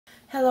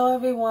Hello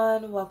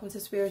everyone, welcome to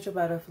Spiritual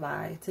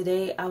Butterfly.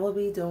 Today I will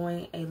be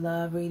doing a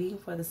love reading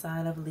for the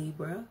sign of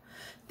Libra.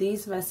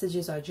 These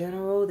messages are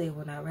general, they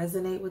will not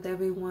resonate with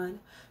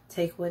everyone.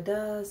 Take what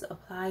does,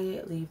 apply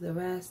it, leave the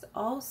rest.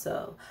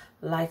 Also,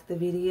 like the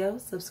video,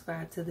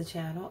 subscribe to the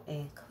channel,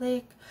 and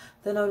click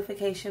the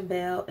notification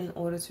bell in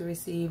order to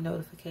receive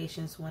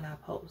notifications when I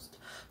post.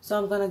 So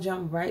I'm going to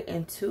jump right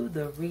into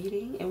the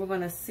reading and we're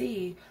going to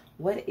see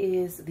what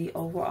is the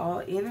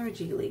overall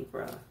energy,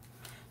 Libra.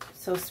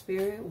 So,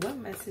 Spirit, what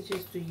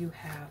messages do you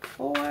have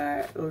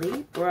for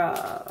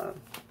Libra?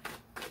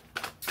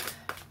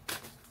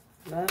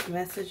 Love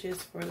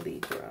messages for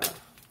Libra.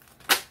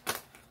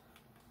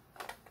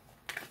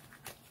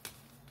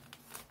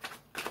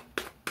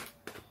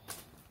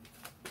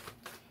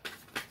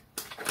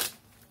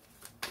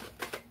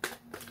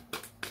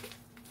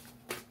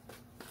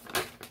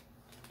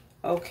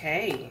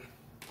 Okay.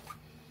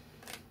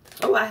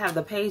 Oh, I have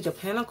the Page of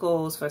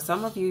Pentacles. For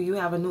some of you, you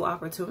have a new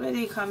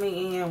opportunity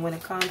coming in when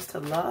it comes to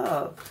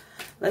love.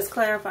 Let's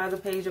clarify the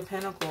Page of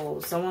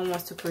Pentacles. Someone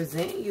wants to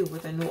present you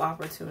with a new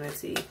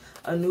opportunity,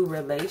 a new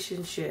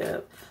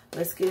relationship.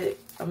 Let's get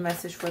a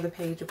message for the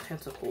Page of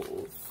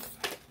Pentacles.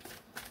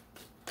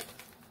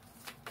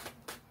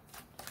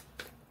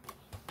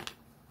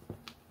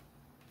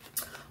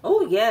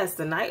 Oh, yes,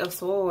 the Knight of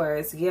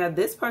Swords. Yeah,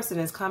 this person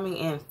is coming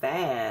in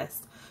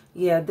fast.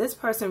 Yeah, this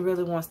person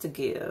really wants to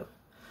give.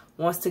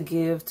 Wants to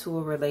give to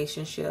a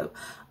relationship.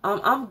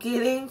 I'm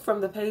getting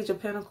from the Page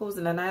of Pentacles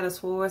and the Knight of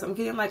Swords, I'm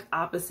getting like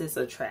opposites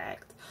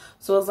attract.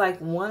 So it's like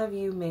one of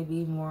you may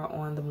be more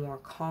on the more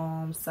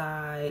calm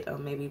side, or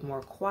maybe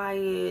more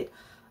quiet,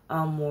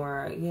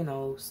 more, you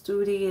know,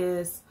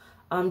 studious.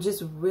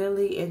 Just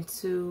really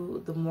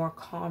into the more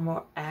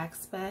calmer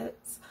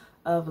aspects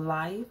of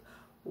life,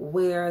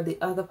 where the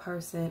other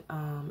person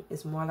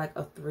is more like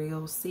a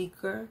thrill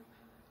seeker.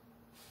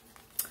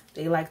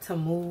 They like to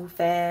move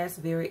fast,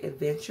 very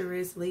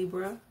adventurous,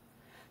 Libra.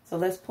 So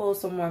let's pull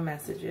some more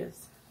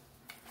messages.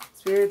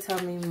 Spirit,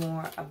 tell me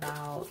more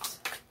about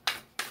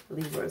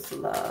Libra's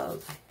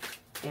love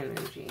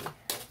energy.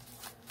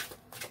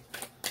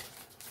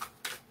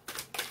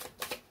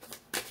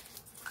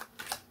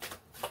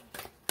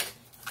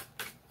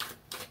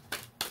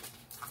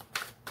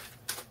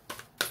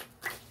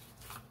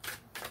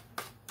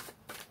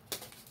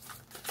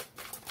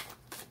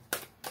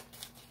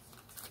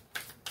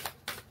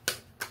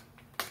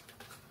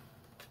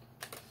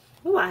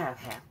 Oh, I have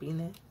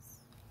happiness.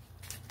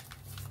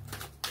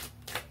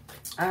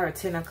 I have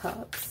 10 of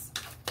Cups.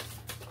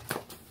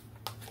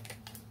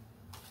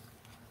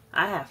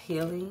 I have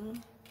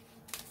healing.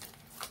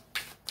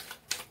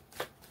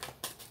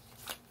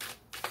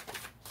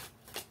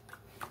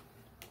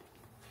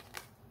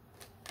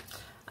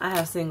 I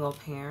have single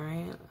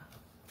parent.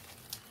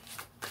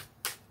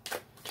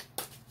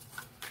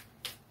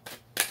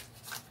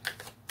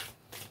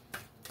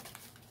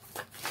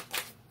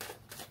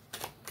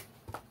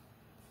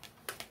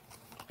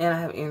 And I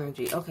have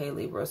energy. Okay,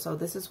 Libra. So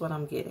this is what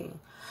I'm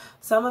getting.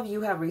 Some of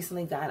you have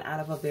recently gotten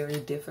out of a very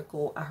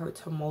difficult, I heard,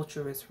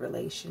 tumultuous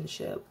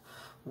relationship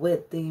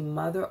with the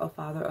mother or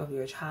father of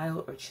your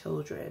child or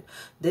children.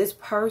 This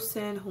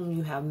person whom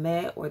you have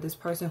met, or this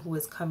person who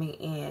is coming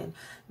in,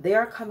 they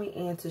are coming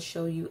in to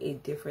show you a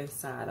different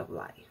side of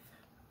life.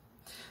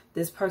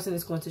 This person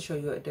is going to show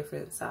you a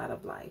different side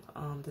of life.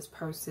 This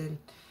person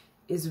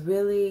is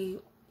really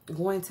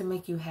going to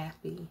make you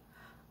happy.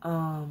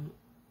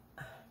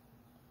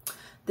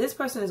 This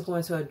person is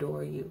going to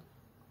adore you.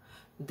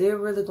 They're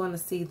really going to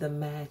see the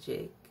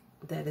magic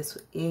that is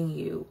in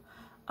you.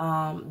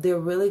 They're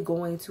really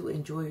going to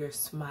enjoy your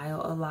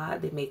smile a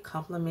lot. They may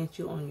compliment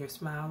you on your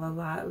smile a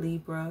lot,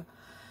 Libra.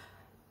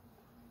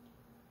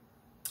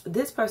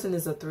 This person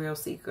is a thrill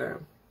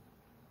seeker.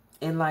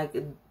 And like,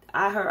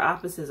 I heard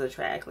opposites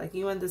attract. Like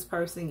you and this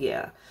person,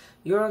 yeah,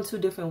 you're on two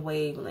different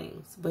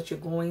wavelengths, but you're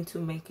going to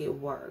make it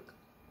work.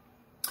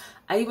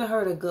 I even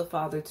heard a good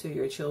father to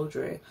your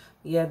children.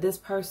 Yeah, this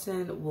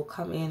person will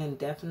come in and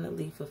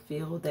definitely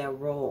fulfill that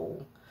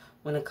role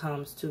when it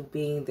comes to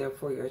being there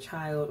for your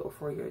child or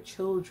for your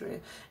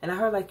children. And I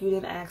heard like you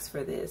didn't ask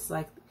for this.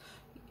 Like,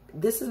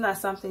 this is not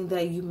something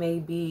that you may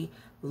be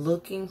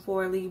looking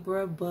for,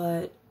 Libra,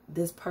 but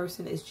this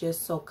person is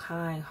just so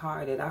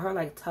kind-hearted. I heard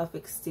like tough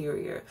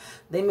exterior.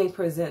 They may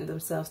present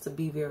themselves to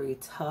be very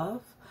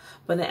tough,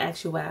 but in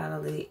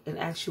actuality,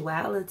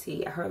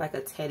 I heard like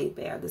a teddy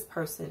bear. This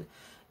person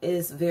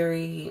is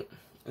very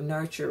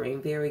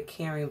nurturing, very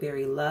caring,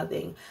 very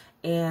loving.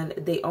 And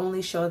they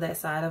only show that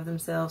side of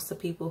themselves to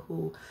people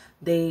who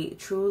they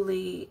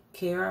truly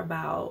care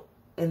about.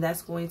 And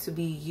that's going to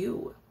be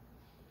you.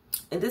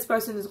 And this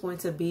person is going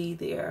to be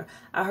there.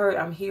 I heard,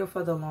 I'm here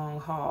for the long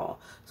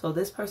haul. So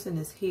this person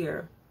is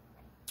here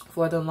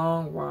for the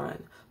long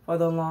run, for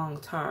the long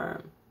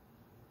term.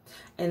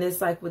 And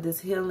it's like with this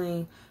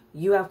healing,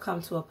 you have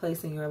come to a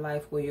place in your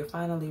life where you're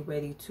finally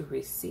ready to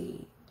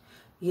receive.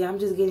 Yeah, I'm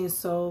just getting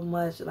so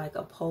much like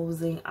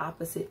opposing,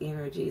 opposite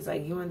energies.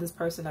 Like you and this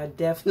person are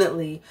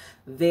definitely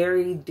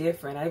very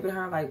different. I even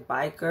heard like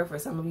biker. For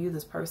some of you,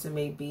 this person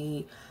may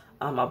be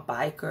a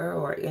biker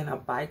or in a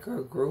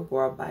biker group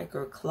or a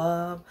biker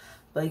club.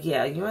 But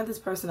yeah, you and this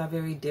person are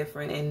very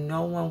different, and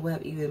no one would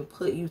have even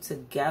put you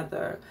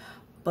together.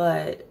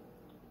 But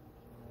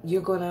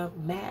you're going to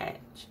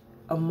match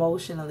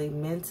emotionally,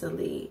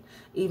 mentally,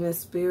 even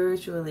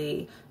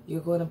spiritually.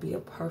 You're going to be a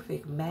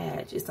perfect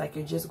match. It's like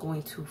you're just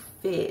going to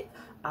fit.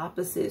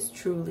 Opposites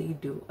truly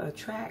do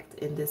attract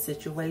in this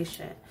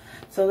situation.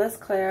 So let's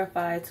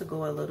clarify to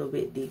go a little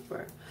bit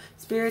deeper.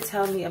 Spirit,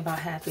 tell me about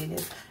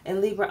happiness.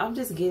 And Libra, I'm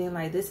just getting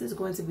like this is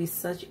going to be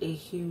such a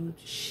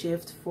huge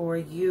shift for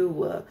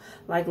you.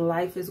 Like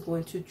life is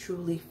going to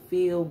truly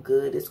feel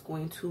good. It's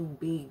going to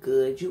be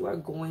good. You are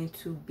going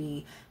to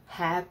be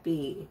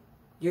happy.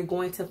 You're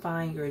going to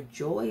find your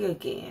joy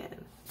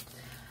again.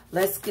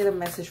 Let's get a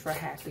message for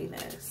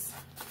happiness.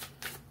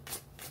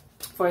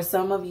 For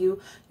some of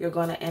you, you're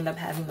going to end up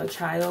having a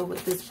child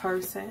with this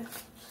person.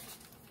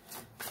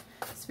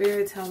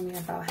 Spirit, tell me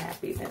about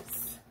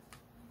happiness.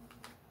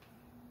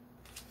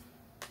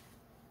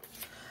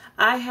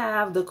 I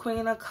have the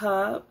Queen of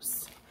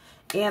Cups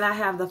and I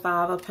have the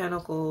Five of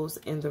Pentacles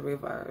in the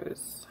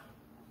reverse.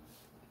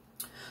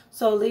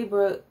 So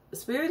Libra,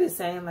 Spirit is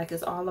saying like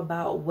it's all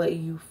about what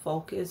you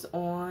focus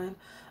on.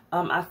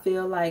 I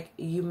feel like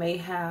you may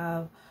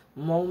have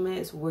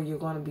moments where you're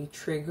going to be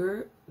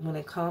triggered when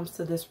it comes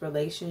to this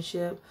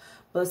relationship,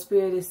 but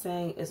Spirit is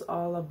saying it's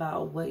all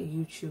about what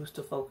you choose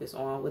to focus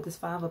on. With this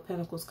Five of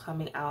Pentacles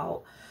coming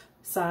out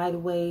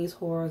sideways,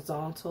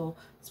 horizontal,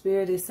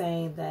 Spirit is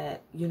saying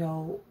that, you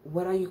know,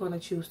 what are you going to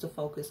choose to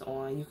focus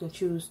on? You can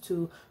choose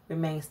to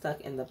remain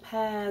stuck in the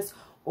past,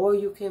 or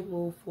you can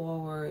move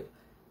forward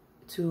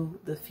to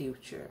the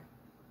future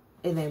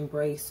and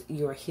embrace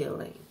your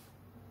healing.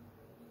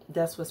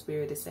 That's what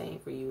Spirit is saying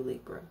for you,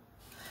 Libra.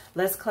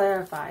 Let's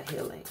clarify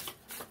healing.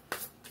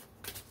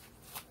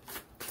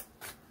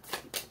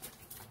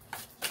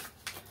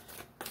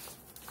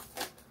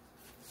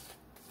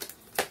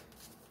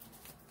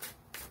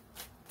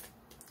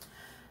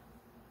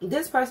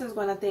 This person is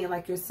going to think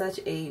like you're such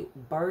a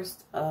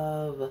burst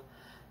of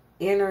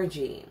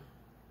energy,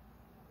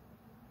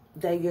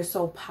 that you're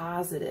so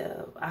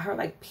positive. I heard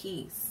like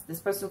peace. This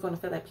person is going to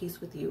feel like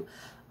peace with you.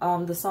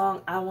 The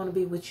song I Want to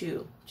Be With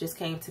You just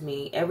came to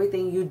me.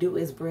 Everything you do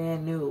is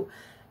brand new.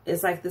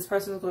 It's like this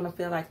person is going to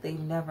feel like they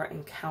never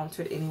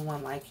encountered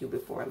anyone like you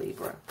before,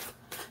 Libra.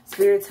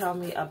 Spirit, tell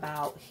me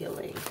about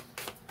healing.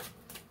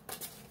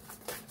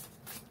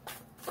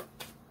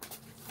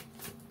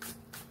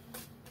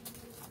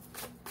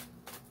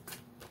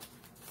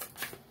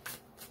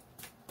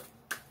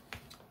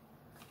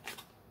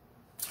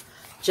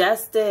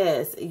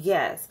 Justice.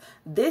 Yes.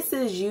 This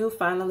is you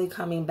finally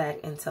coming back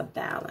into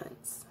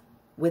balance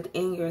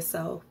within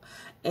yourself.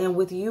 And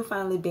with you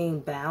finally being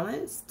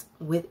balanced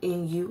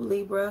within you,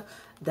 Libra,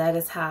 that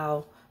is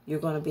how you're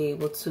going to be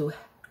able to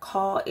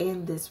call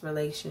in this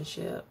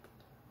relationship.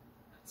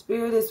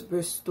 Spirit is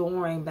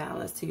restoring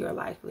balance to your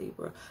life,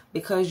 Libra,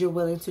 because you're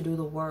willing to do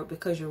the work,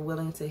 because you're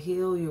willing to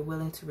heal, you're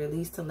willing to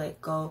release, to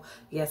let go.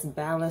 Yes,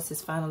 balance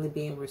is finally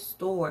being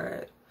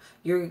restored.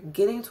 You're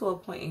getting to a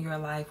point in your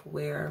life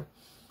where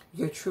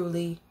you're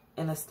truly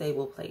in a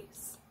stable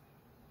place.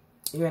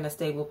 You're in a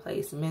stable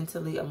place.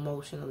 Mentally,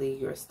 emotionally,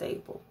 you're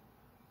stable.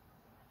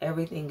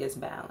 Everything is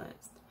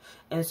balanced.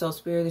 And so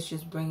Spirit is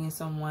just bringing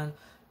someone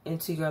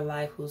into your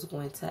life who's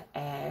going to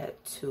add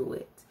to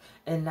it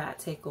and not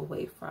take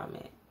away from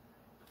it.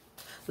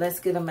 Let's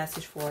get a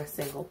message for a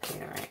single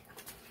parent.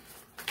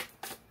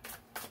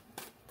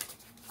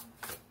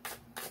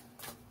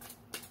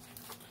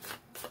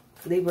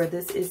 Libra,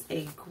 this is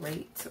a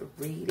great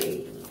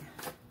reading.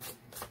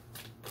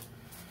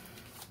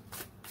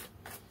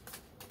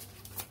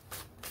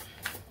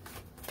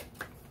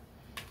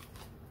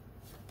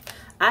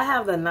 I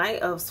have the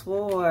Knight of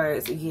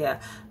Swords.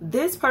 Yeah,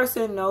 this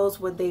person knows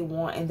what they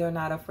want and they're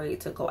not afraid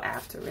to go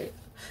after it.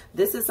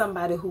 This is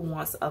somebody who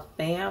wants a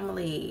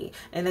family.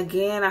 And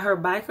again, I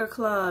heard biker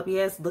club.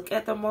 Yes, look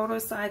at the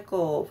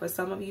motorcycle. For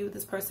some of you,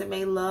 this person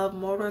may love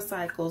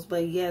motorcycles.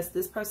 But yes,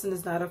 this person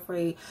is not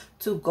afraid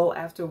to go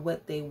after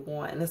what they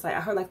want. And it's like,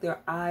 I heard like their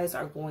eyes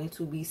are going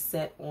to be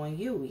set on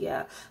you.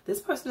 Yeah,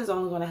 this person is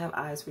only going to have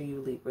eyes for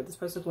you, Libra. This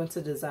person is going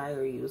to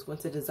desire you. Is going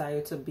to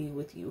desire to be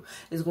with you.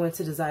 Is going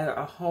to desire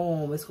a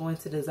home. Is going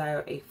to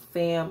desire a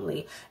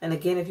family. And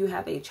again, if you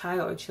have a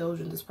child or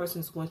children, this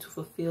person is going to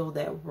fulfill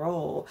that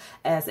role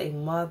as a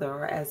mother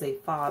or as a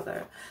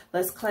father.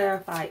 Let's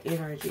clarify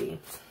energy.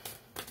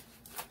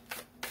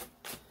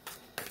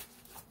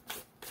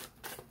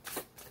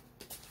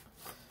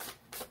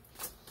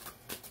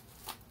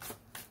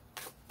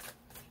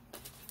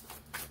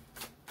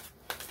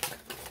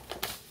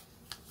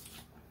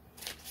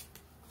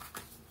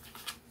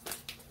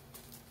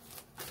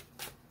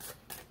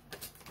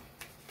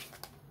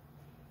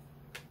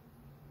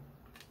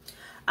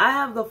 I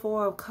have the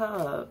Four of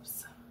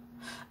Cups.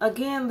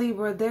 Again,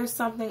 Libra, there's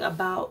something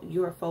about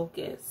your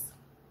focus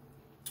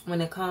when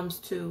it comes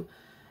to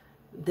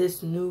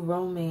this new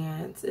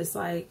romance. It's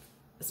like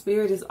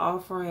Spirit is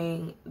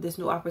offering this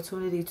new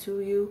opportunity to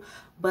you,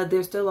 but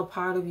there's still a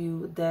part of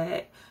you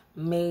that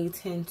may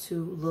tend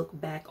to look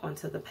back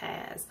onto the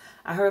past.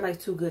 I heard like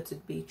too good to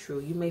be true.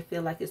 You may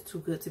feel like it's too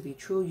good to be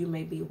true. You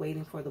may be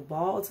waiting for the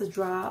ball to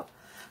drop,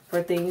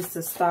 for things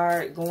to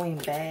start going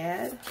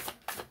bad.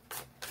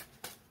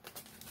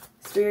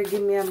 Spirit,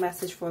 give me a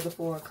message for the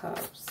Four of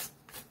Cups.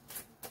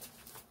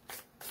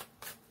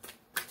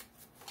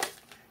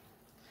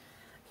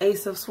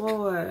 Ace of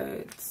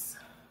Swords.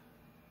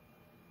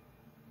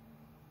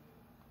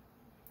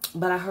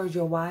 But I heard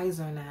you're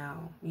wiser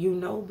now. You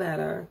know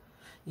better.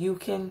 You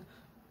can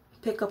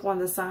pick up on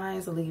the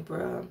signs,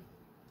 Libra.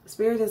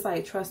 Spirit is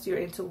like, trust your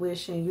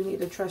intuition. You need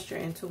to trust your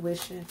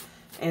intuition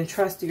and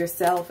trust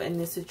yourself in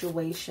this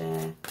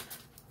situation.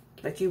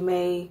 Like, you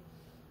may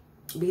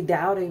be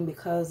doubting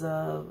because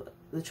of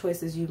the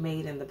choices you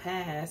made in the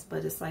past,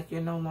 but it's like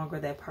you're no longer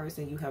that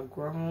person. You have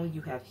grown,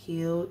 you have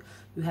healed,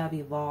 you have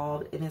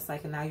evolved, and it's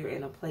like now you're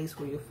in a place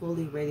where you're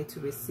fully ready to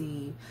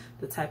receive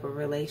the type of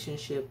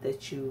relationship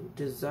that you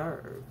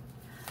deserve.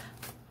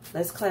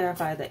 Let's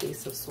clarify the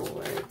Ace of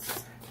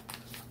Swords.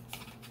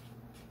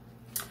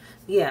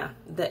 Yeah,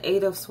 the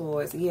Eight of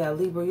Swords. Yeah,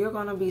 Libra, you're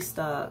going to be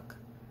stuck.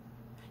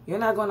 You're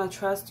not going to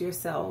trust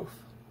yourself.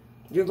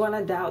 You're going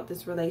to doubt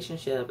this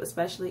relationship,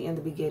 especially in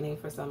the beginning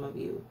for some of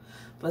you.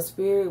 But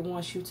Spirit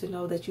wants you to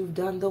know that you've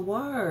done the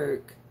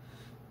work.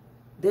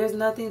 There's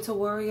nothing to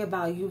worry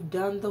about. You've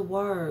done the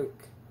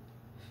work.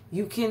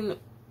 You can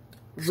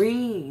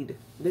read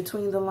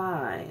between the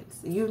lines.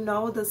 You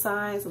know the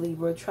signs,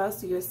 Libra.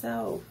 Trust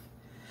yourself.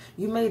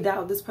 You may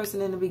doubt this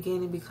person in the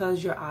beginning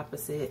because you're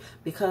opposite,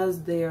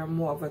 because they're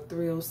more of a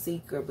thrill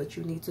seeker, but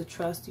you need to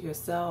trust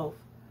yourself.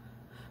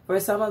 For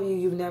some of you,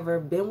 you've never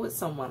been with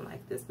someone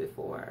like this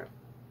before,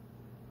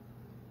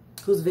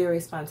 who's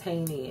very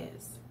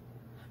spontaneous.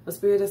 But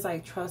Spirit is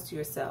like, trust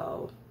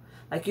yourself.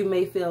 Like, you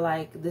may feel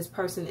like this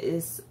person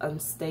is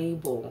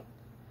unstable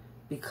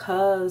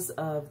because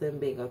of them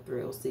being a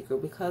thrill seeker,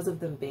 because of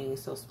them being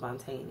so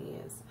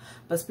spontaneous.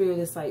 But Spirit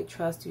is like,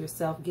 trust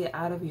yourself. Get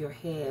out of your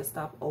head.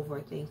 Stop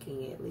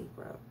overthinking it,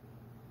 Libra.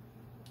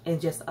 And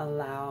just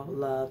allow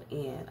love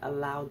in.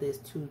 Allow this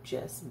to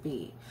just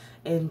be.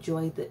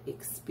 Enjoy the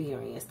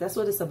experience. That's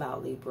what it's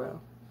about, Libra.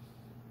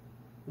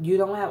 You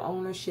don't have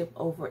ownership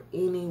over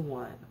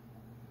anyone.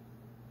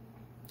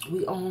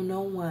 We own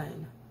no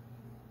one.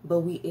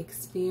 But we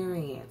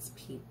experience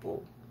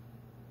people.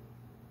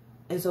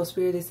 And so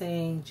Spirit is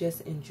saying,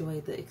 just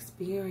enjoy the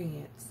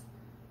experience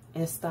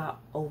and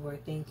stop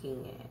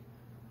overthinking it.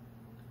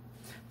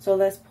 So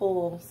let's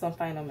pull some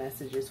final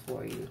messages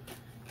for you.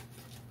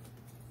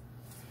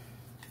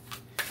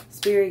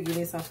 Spirit, give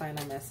me some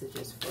final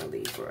messages for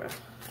Libra.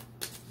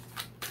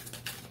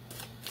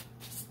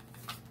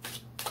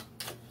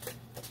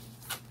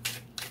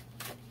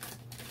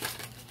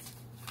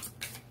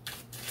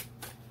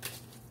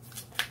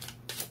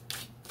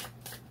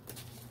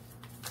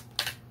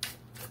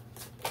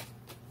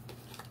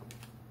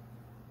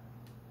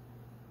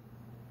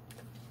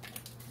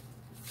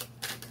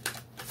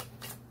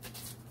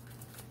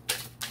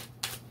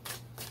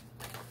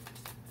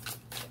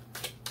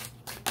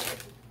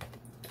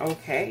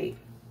 Okay.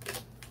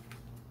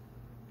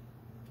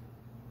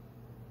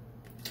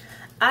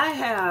 I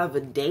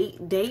have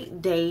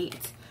date,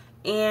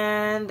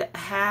 and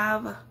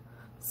have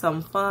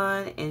some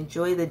fun.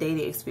 Enjoy the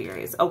dating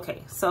experience.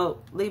 Okay,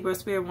 so Libra,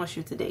 Spirit wants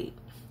you to date.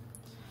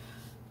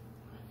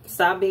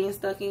 Stop being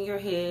stuck in your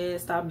head.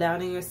 Stop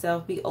doubting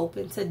yourself. Be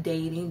open to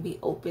dating. Be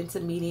open to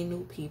meeting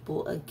new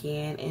people.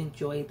 Again,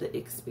 enjoy the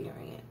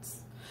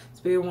experience.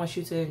 Spirit wants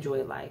you to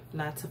enjoy life,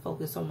 not to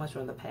focus so much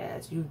on the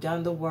past. You've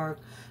done the work.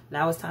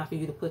 Now it's time for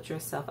you to put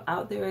yourself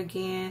out there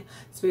again.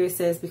 Spirit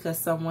says because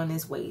someone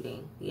is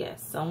waiting.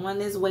 Yes,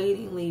 someone is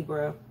waiting,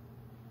 Libra.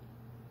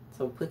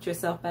 So put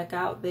yourself back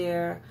out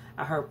there.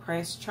 I heard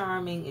Prince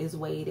Charming is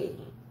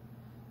waiting.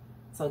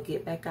 So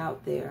get back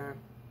out there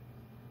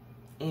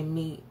and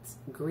meet,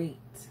 greet,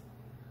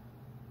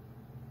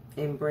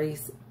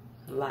 embrace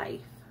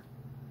life.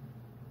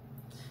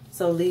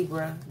 So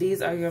Libra,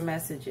 these are your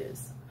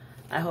messages.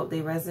 I hope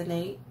they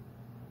resonate.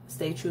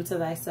 Stay true to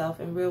thyself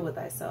and real with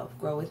thyself.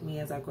 Grow with me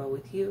as I grow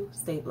with you.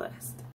 Stay blessed.